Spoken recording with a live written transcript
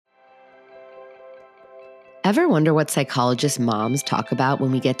Ever wonder what psychologist moms talk about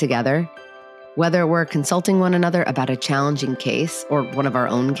when we get together? Whether we're consulting one another about a challenging case or one of our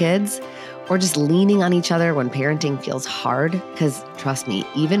own kids, or just leaning on each other when parenting feels hard, because trust me,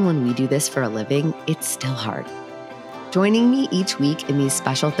 even when we do this for a living, it's still hard. Joining me each week in these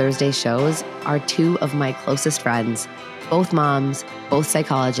special Thursday shows are two of my closest friends, both moms, both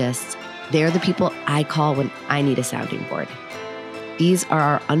psychologists. They're the people I call when I need a sounding board. These are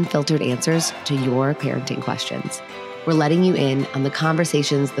our unfiltered answers to your parenting questions. We're letting you in on the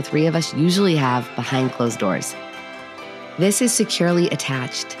conversations the three of us usually have behind closed doors. This is Securely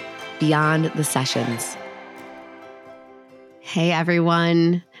Attached, Beyond the Sessions. Hey,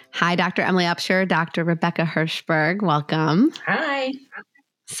 everyone. Hi, Dr. Emily Upshur, Dr. Rebecca Hirschberg. Welcome. Hi.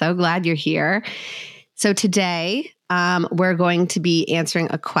 So glad you're here. So today, we're going to be answering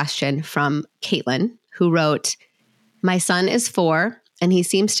a question from Caitlin, who wrote, "My son is 4, and he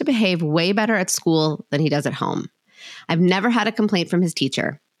seems to behave way better at school than he does at home. I've never had a complaint from his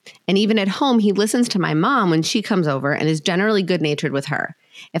teacher. And even at home, he listens to my mom when she comes over and is generally good-natured with her.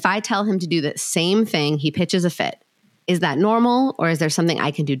 If I tell him to do the same thing, he pitches a fit. Is that normal, or is there something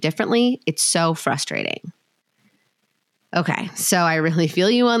I can do differently? It's so frustrating." Okay, so I really feel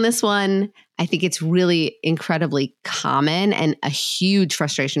you on this one. I think it's really incredibly common and a huge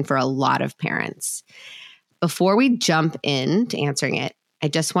frustration for a lot of parents. Before we jump into answering it, I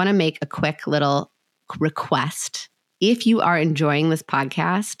just want to make a quick little request. If you are enjoying this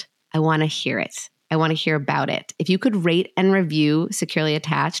podcast, I want to hear it. I want to hear about it. If you could rate and review Securely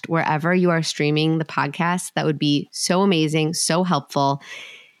Attached wherever you are streaming the podcast, that would be so amazing, so helpful.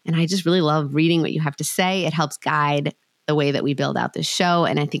 And I just really love reading what you have to say. It helps guide the way that we build out this show.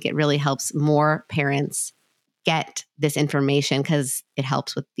 And I think it really helps more parents get this information because it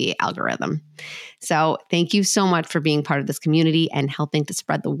helps with the algorithm. So thank you so much for being part of this community and helping to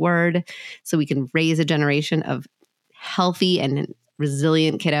spread the word so we can raise a generation of healthy and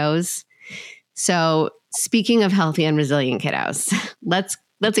resilient kiddos. So speaking of healthy and resilient kiddos, let's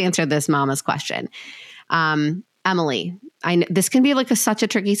answer this mama's question. Emily, this can be like such a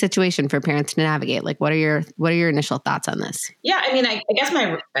tricky situation for parents to navigate. Like, what are your initial thoughts on this? Yeah, I mean, I guess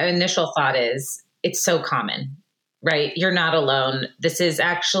my initial thought is it's so common, right? You're not alone. This is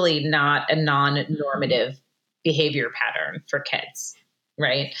actually not a non-normative behavior pattern for kids,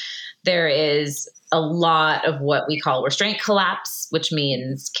 right? There is a lot of what we call restraint collapse, which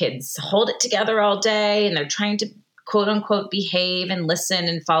means kids hold it together all day and they're trying to quote unquote behave and listen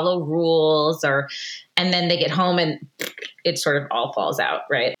and follow rules, and then they get home and it sort of all falls out,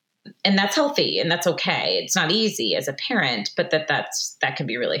 right? And that's healthy and that's okay. It's not easy as a parent, but that can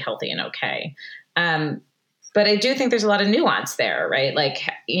be really healthy and okay. But I do think there's a lot of nuance there, right? Like,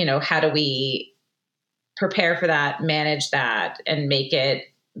 how do we prepare for that, manage that, and make it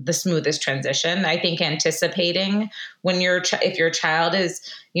the smoothest transition? I think anticipating when if your child is,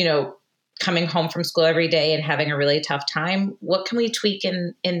 coming home from school every day and having a really tough time, what can we tweak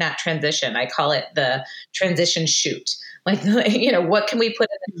in that transition? I call it the transition shoot. Like, what can we put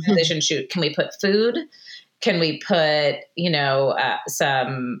in the transition shoot? Can we put food? Can we put,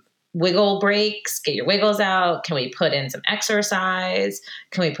 some wiggle breaks, get your wiggles out? Can we put in some exercise?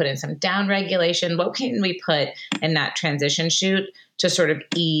 Can we put in some down regulation? What can we put in that transition shoot to sort of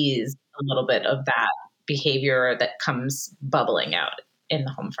ease a little bit of that behavior that comes bubbling out in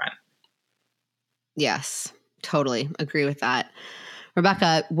the home front? Yes, totally agree with that.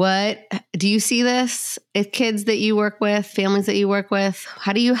 Rebecca, what do you see this? If kids that you work with, families that you work with,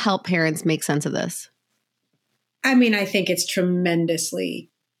 how do you help parents make sense of this? I mean, I think it's tremendously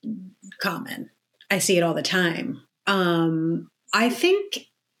common. I see it all the time. I think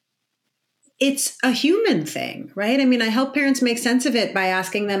it's a human thing, right? I mean, I help parents make sense of it by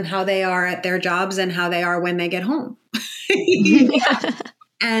asking them how they are at their jobs and how they are when they get home.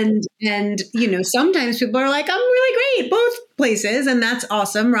 And sometimes people are like, I'm really great, both places. And that's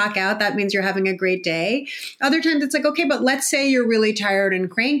awesome. Rock out. That means you're having a great day. Other times it's like, okay, but let's say you're really tired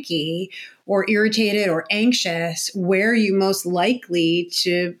and cranky or irritated or anxious. Where are you most likely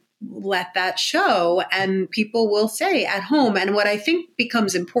to let that show? And people will say at home. And what I think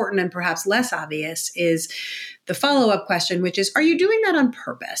becomes important and perhaps less obvious is the follow-up question, which is, are you doing that on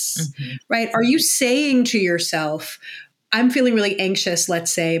purpose? Mm-hmm. Right? Are you saying to yourself, I'm feeling really anxious,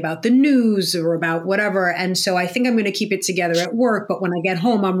 let's say, about the news or about whatever. And so I think I'm going to keep it together at work. But when I get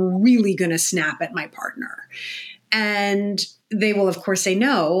home, I'm really going to snap at my partner. And they will, of course, say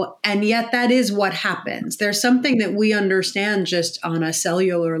no. And yet that is what happens. There's something that we understand just on a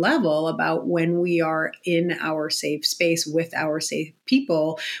cellular level about when we are in our safe space with our safe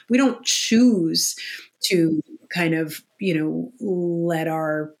people. We don't choose to kind of, let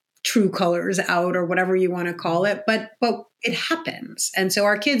our true colors out or whatever you want to call it, but it happens. And so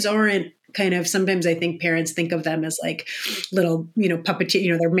our kids aren't kind of, sometimes I think parents think of them as like little,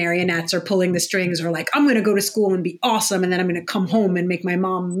 puppeteer, they're marionettes or pulling the strings, or like, I'm going to go to school and be awesome, and then I'm going to come home and make my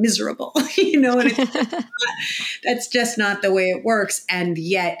mom miserable, and that's just not the way it works. And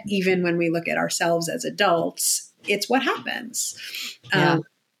yet, even when we look at ourselves as adults, it's what happens. Yeah.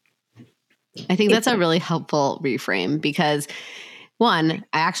 I think that's a really helpful reframe, because one,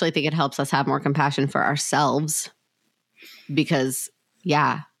 I actually think it helps us have more compassion for ourselves, because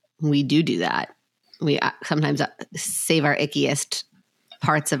we do that. We sometimes save our ickiest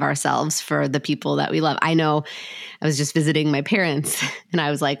parts of ourselves for the people that we love. I know I was just visiting my parents and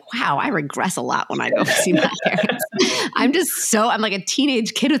I was like, wow, I regress a lot when I go see my parents. I'm like a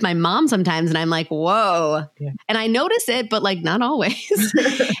teenage kid with my mom sometimes. And I'm like, whoa. Yeah. And I notice it, but like not always.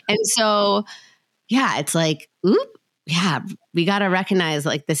 And so, it's like, we got to recognize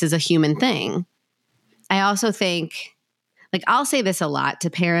like this is a human thing. I also think, like, I'll say this a lot to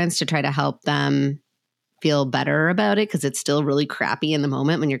parents to try to help them feel better about it, because it's still really crappy in the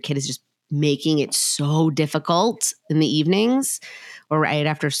moment when your kid is just making it so difficult in the evenings or right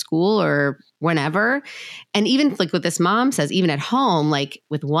after school or whenever. And even like what this mom says, even at home, like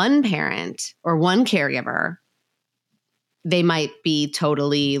with one parent or one caregiver, they might be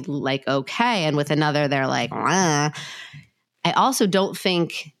totally like, okay. And with another, they're like, I also don't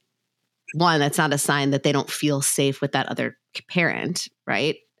think, one, that's not a sign that they don't feel safe with that other parent,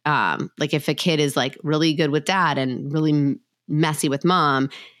 right? Like if a kid is like really good with dad and really messy with mom,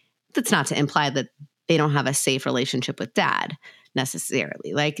 that's not to imply that they don't have a safe relationship with dad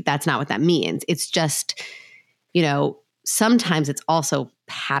necessarily. Like that's not what that means. It's just, sometimes it's also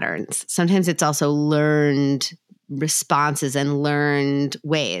patterns. Sometimes it's also learned responses and learned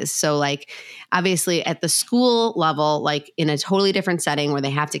ways. So like obviously at the school level, like in a totally different setting where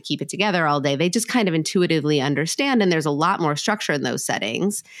they have to keep it together all day, they just kind of intuitively understand. And there's a lot more structure in those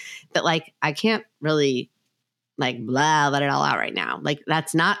settings that like, I can't really like let it all out right now. Like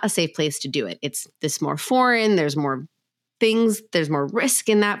that's not a safe place to do it. It's this more foreign, there's more things, there's more risk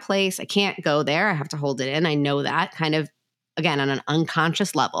in that place. I can't go there. I have to hold it in. I know that kind of, again, on an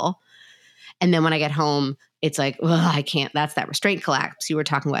unconscious level. And then when I get home, it's like, I can't, that's that restraint collapse you were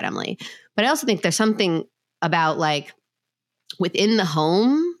talking about, Emily. But I also think there's something about like within the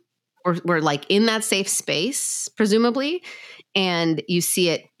home, or we're like in that safe space, presumably, and you see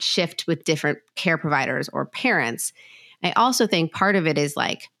it shift with different care providers or parents. I also think part of it is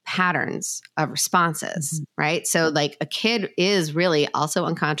like patterns of responses, right? So like a kid is really also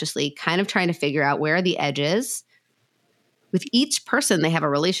unconsciously kind of trying to figure out where are the edges with each person they have a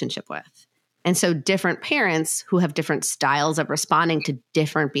relationship with. And so different parents who have different styles of responding to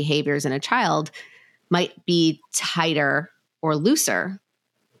different behaviors in a child might be tighter or looser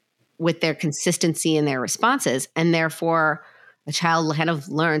with their consistency in their responses. And therefore, a child kind of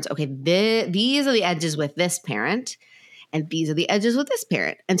learns, okay, these are the edges with this parent, and these are the edges with this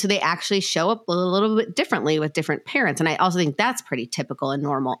parent. And so they actually show up a little bit differently with different parents. And I also think that's pretty typical and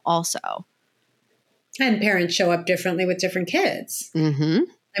normal also. And parents show up differently with different kids. Mm-hmm.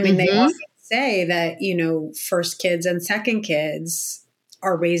 I mean, they often say that, first kids and second kids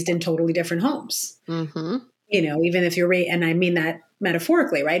are raised in totally different homes. Mm-hmm. Even if you're raised, and I mean that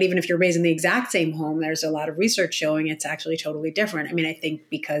metaphorically, right? Even if you're raised in the exact same home, there's a lot of research showing it's actually totally different. I mean, I think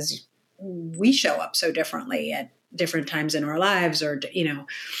because we show up so differently at different times in our lives, or,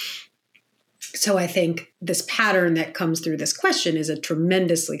 so I think this pattern that comes through this question is a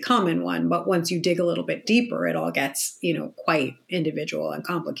tremendously common one. But once you dig a little bit deeper, it all gets, quite individual and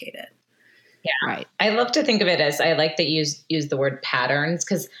complicated. Yeah. Right. I love to think of it as, I like that you use the word patterns,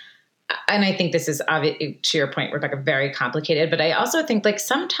 and I think this is obviously, to your point, Rebecca, very complicated, but I also think like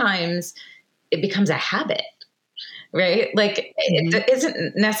sometimes it becomes a habit, right? Like it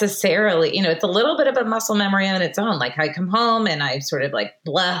isn't necessarily, it's a little bit of a muscle memory on its own. Like I come home and I sort of like,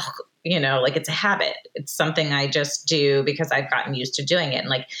 blah, like it's a habit. It's something I just do because I've gotten used to doing it. And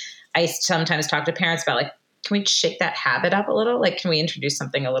like, I sometimes talk to parents about like, can we shake that habit up a little? Like, can we introduce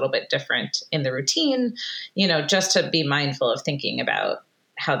something a little bit different in the routine, just to be mindful of thinking about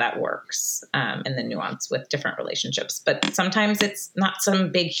how that works and the nuance with different relationships. But sometimes it's not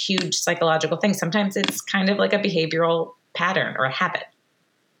some big, huge psychological thing. Sometimes it's kind of like a behavioral pattern or a habit.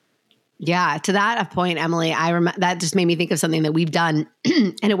 Yeah. To that point, Emily, that just made me think of something that we've done.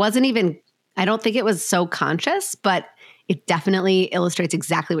 And it wasn't even, I don't think it was so conscious, but it definitely illustrates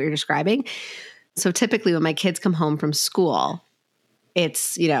exactly what you're describing. So typically when my kids come home from school,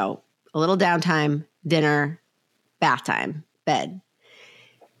 it's, a little downtime, dinner, bath time, bed.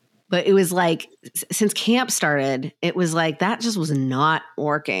 But it was like, since camp started, it was like, that just was not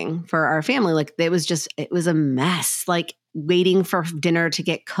working for our family. Like it was a mess. Like waiting for dinner to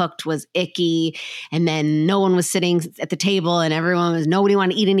get cooked was icky. And then no one was sitting at the table and nobody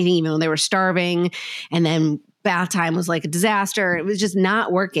wanted to eat anything, even when they were starving. And then bath time was like a disaster. It was just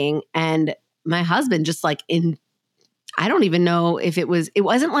not working. And my husband just like I don't even know if it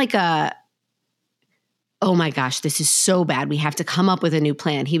wasn't like oh my gosh, this is so bad. We have to come up with a new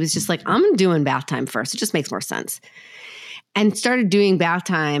plan. He was just like, I'm doing bath time first. It just makes more sense. And started doing bath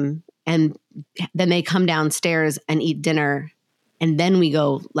time. And then they come downstairs and eat dinner. And then we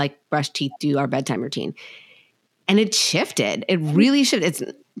go like brush teeth, do our bedtime routine. And it shifted. It really should. It's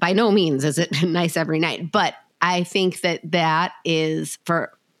by no means is it nice every night. But I think that is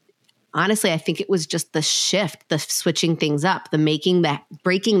honestly, I think it was just the shift, the switching things up, the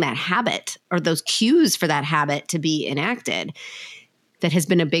breaking that habit or those cues for that habit to be enacted that has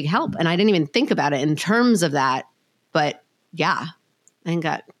been a big help. And I didn't even think about it in terms of that. But yeah, and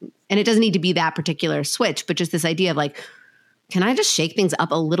it doesn't need to be that particular switch, but just this idea of like, can I just shake things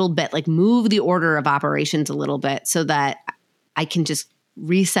up a little bit, like move the order of operations a little bit so that I can just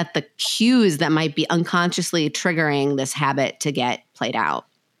reset the cues that might be unconsciously triggering this habit to get played out.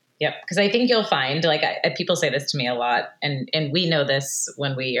 Yep. Because I think you'll find, like, people say this to me a lot, and we know this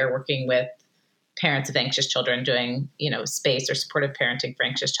when we are working with parents of anxious children doing, space or supportive parenting for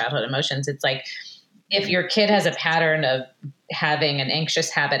anxious childhood emotions. It's like, if your kid has a pattern of having an anxious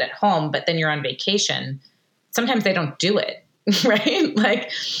habit at home, but then you're on vacation, sometimes they don't do it, right?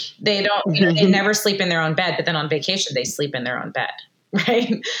 Like they don't, they never sleep in their own bed, but then on vacation, they sleep in their own bed.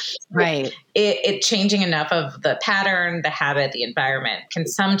 Right. Right. It changing enough of the pattern, the habit, the environment can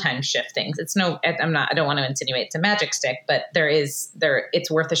sometimes shift things. I don't want to insinuate it's a magic stick, but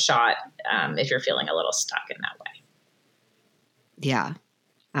it's worth a shot if you're feeling a little stuck in that way. Yeah,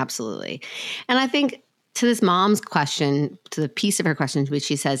 absolutely. And I think to this mom's question, to the piece of her question, which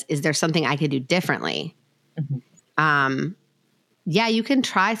she says, is there something I could do differently? Mm-hmm. Yeah, you can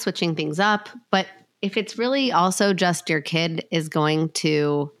try switching things up, but if it's really also just your kid is going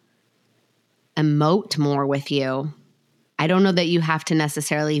to emote more with you, I don't know that you have to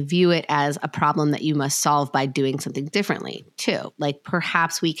necessarily view it as a problem that you must solve by doing something differently too. Like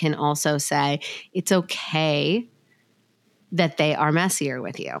perhaps we can also say it's okay that they are messier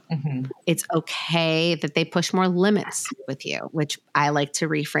with you. Mm-hmm. It's okay that they push more limits with you, which I like to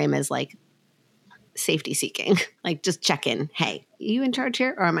reframe as like safety seeking, like just check in. Hey, are you in charge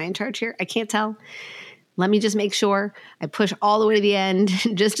here or am I in charge here? I can't tell. Let me just make sure I push all the way to the end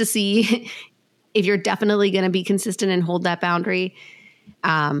just to see if you're definitely going to be consistent and hold that boundary.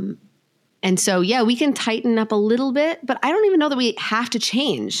 And so, yeah, we can tighten up a little bit, but I don't even know that we have to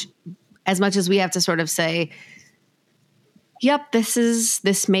change as much as we have to sort of say, yep,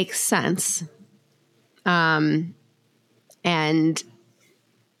 this makes sense. And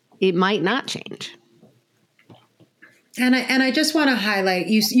it might not change. And I just want to highlight,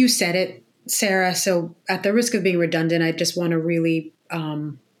 you said it, Sarah, so at the risk of being redundant, I just want to really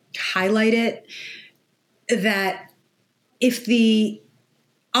highlight it, that if the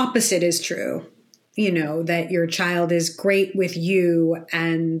opposite is true, that your child is great with you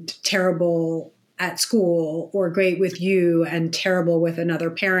and terrible at school, or great with you and terrible with another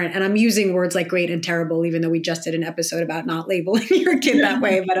parent. And I'm using words like great and terrible, even though we just did an episode about not labeling your kid that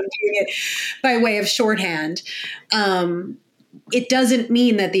way, but I'm doing it by way of shorthand. It doesn't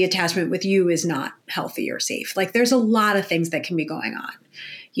mean that the attachment with you is not healthy or safe. Like there's a lot of things that can be going on.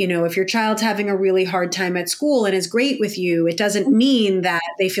 If your child's having a really hard time at school and is great with you, it doesn't mean that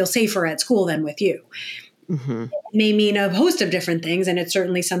they feel safer at school than with you. Mm-hmm. It may mean a host of different things. And it's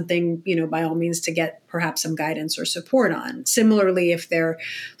certainly something, by all means to get perhaps some guidance or support on. Similarly, if they're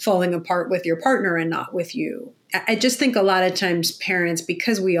falling apart with your partner and not with you. I just think a lot of times parents,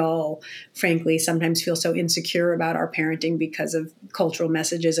 because we all, frankly, sometimes feel so insecure about our parenting because of cultural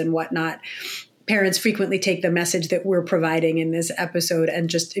messages and whatnot, parents frequently take the message that we're providing in this episode and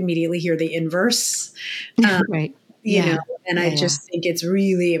just immediately hear the inverse. Right. I just think it's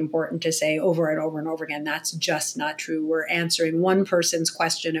really important to say over and over and over again, that's just not true. We're answering one person's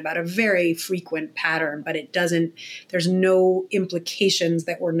question about a very frequent pattern, but there's no implications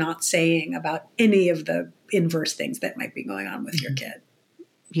that we're not saying about any of the inverse things that might be going on with your kid.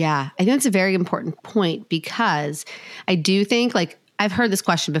 Yeah, I think that's a very important point, because I do think, like, I've heard this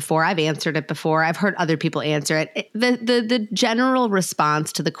question before. I've answered it before. I've heard other people answer it. The general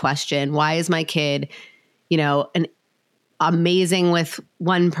response to the question, why is my kid, an amazing with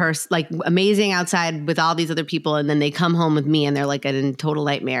one person, like amazing outside with all these other people, and then they come home with me and they're like a total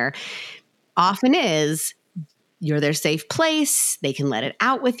nightmare, often is, you're their safe place. They can let it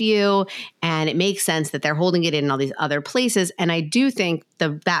out with you. And it makes sense that they're holding it in all these other places. And I do think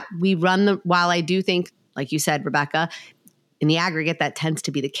while I do think, like you said, Rebecca, in the aggregate, that tends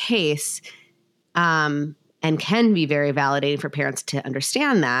to be the case, and can be very validating for parents to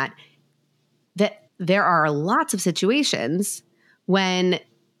understand that there are lots of situations when,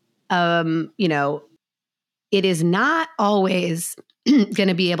 it is not always going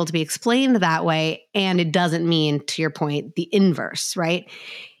to be able to be explained that way. And it doesn't mean, to your point, the inverse, right?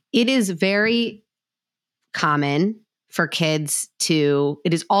 It is very common for kids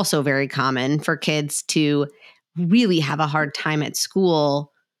it is also very common for kids to really have a hard time at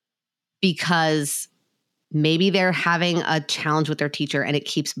school because maybe they're having a challenge with their teacher and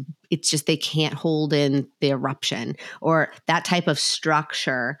it's just they can't hold in the eruption, or that type of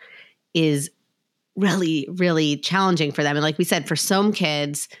structure is really, really challenging for them. And like we said, for some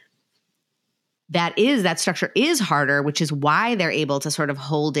kids, that structure is harder, which is why they're able to sort of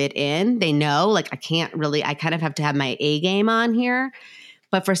hold it in. They know, like, I kind of have to have my A game on here.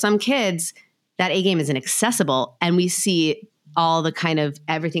 But for some kids, that A game is inaccessible. And we see all the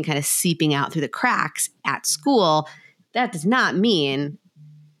everything kind of seeping out through the cracks at school. That does not mean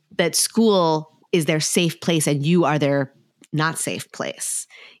that school is their safe place and you are their not safe place.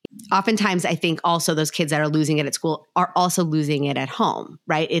 Oftentimes, I think also those kids that are losing it at school are also losing it at home,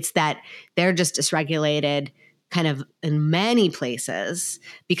 right? It's that they're just dysregulated kind of in many places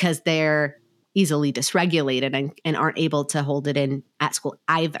because they're easily dysregulated and aren't able to hold it in at school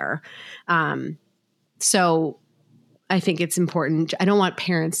either. So I think it's important. I don't want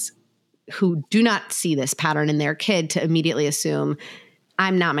parents who do not see this pattern in their kid to immediately assume,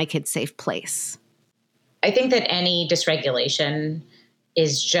 I'm not my kid's safe place. I think that any dysregulation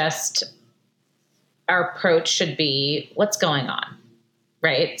is just, our approach should be what's going on,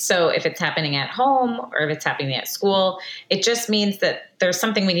 right? So if it's happening at home or if it's happening at school, it just means that there's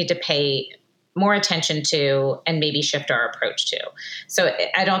something we need to pay more attention to and maybe shift our approach to. So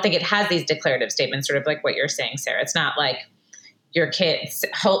I don't think it has these declarative statements, sort of like what you're saying, Sarah. It's not like your kids,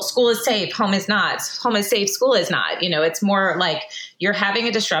 school is safe, home is not, home is safe, school is not. It's more like you're having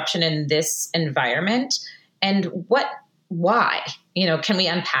a disruption in this environment, and why? Can we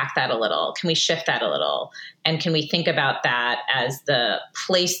unpack that a little? Can we shift that a little? And can we think about that as the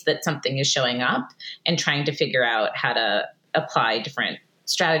place that something is showing up and trying to figure out how to apply different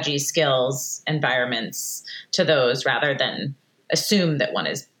strategies, skills, environments to those, rather than assume that one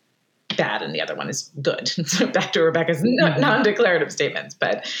is bad and the other one is good. So back to Rebecca's non-declarative statements.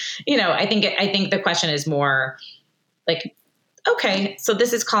 But, I think the question is more like, okay, so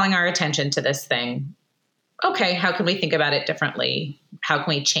this is calling our attention to this thing. Okay, how can we think about it differently? How can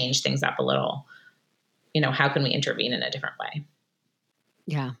we change things up a little? How can we intervene in a different way?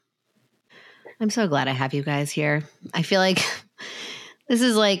 Yeah. I'm so glad I have you guys here. I feel like this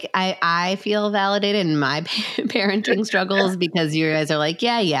is like, I feel validated in my parenting struggles because you guys are like,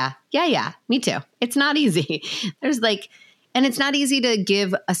 yeah, me too. It's not easy. And it's not easy to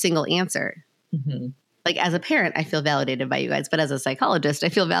give a single answer. Mm-hmm. Like, as a parent, I feel validated by you guys, but as a psychologist, I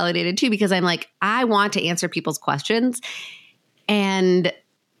feel validated too, because I'm like, I want to answer people's questions. And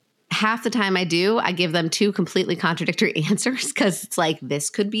half the time I give them two completely contradictory answers, because it's like, this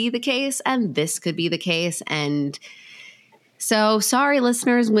could be the case and this could be the case. And so sorry,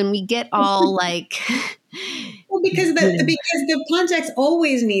 listeners, when we get all like... Well, because the context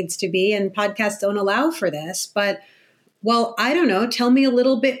always needs to be, and podcasts don't allow for this, but... Well, I don't know. Tell me a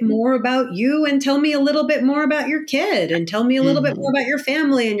little bit more about you, and tell me a little bit more about your kid, and tell me a little bit more about your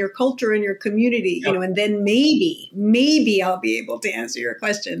family and your culture and your community, and then maybe I'll be able to answer your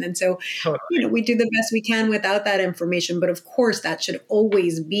question. And so, we do the best we can without that information. But of course, that should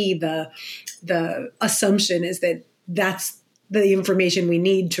always be the assumption, is that that's the information we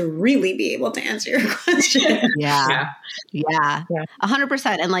need to really be able to answer your question. Yeah.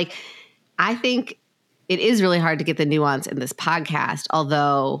 100%. And like, I think it is really hard to get the nuance in this podcast,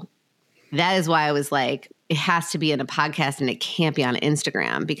 although that is why I was like, it has to be in a podcast and it can't be on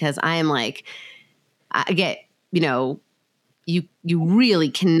Instagram, because I am like, I get, you really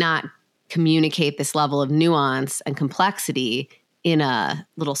cannot communicate this level of nuance and complexity in a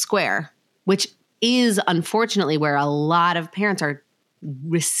little square, which is unfortunately where a lot of parents are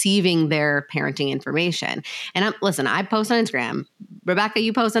receiving their parenting information. And I post on Instagram. Rebecca,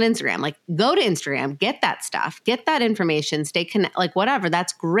 you post on Instagram. Like, go to Instagram, get that stuff, get that information, stay connected, like whatever.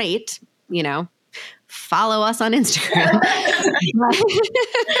 That's great. Follow us on Instagram.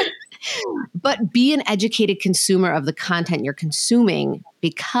 But be an educated consumer of the content you're consuming,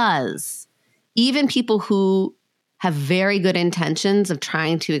 because even people who have very good intentions of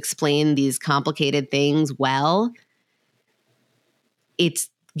trying to explain these complicated things well,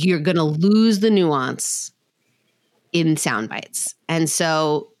 you're going to lose the nuance in sound bites. And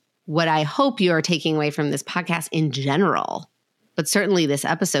so what I hope you are taking away from this podcast in general, but certainly this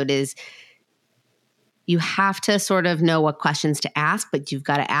episode, is you have to sort of know what questions to ask, but you've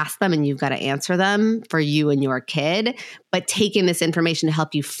got to ask them and you've got to answer them for you and your kid, but taking this information to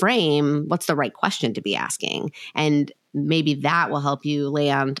help you frame what's the right question to be asking. And maybe that will help you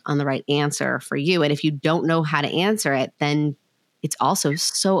land on the right answer for you. And if you don't know how to answer it, then it's also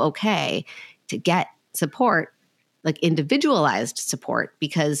so okay to get support, like individualized support,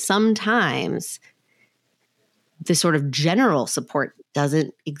 because sometimes the sort of general support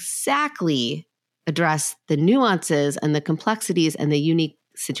doesn't exactly address the nuances and the complexities and the unique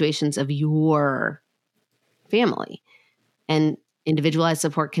situations of your family. And individualized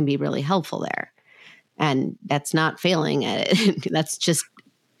support can be really helpful there. And that's not failing at it. That's just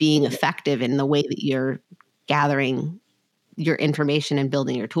being effective in the way that you're gathering your information and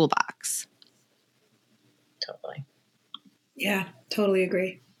building your toolbox. Totally. Yeah, totally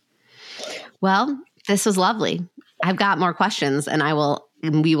agree. Well, this was lovely. I've got more questions and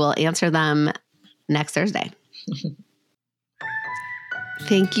we will answer them next Thursday.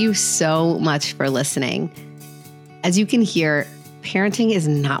 Thank you so much for listening. As you can hear, parenting is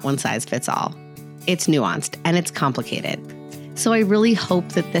not one size fits all. It's nuanced and it's complicated. So I really hope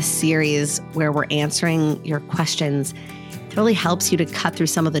that this series where we're answering your questions really helps you to cut through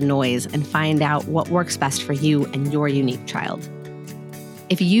some of the noise and find out what works best for you and your unique child.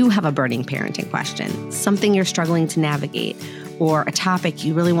 If you have a burning parenting question, something you're struggling to navigate, or a topic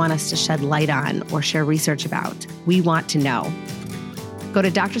you really want us to shed light on or share research about, we want to know. Go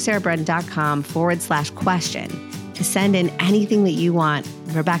to drsarahbren.com/question to send in anything that you want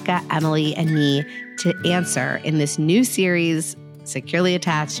Rebecca, Emily, and me to answer in this new series, Securely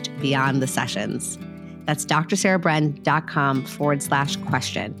Attached Beyond the Sessions. That's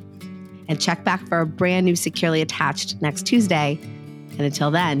drsarahbren.com/question. And check back for a brand new Securely Attached next Tuesday. And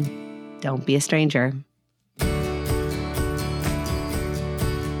until then, don't be a stranger.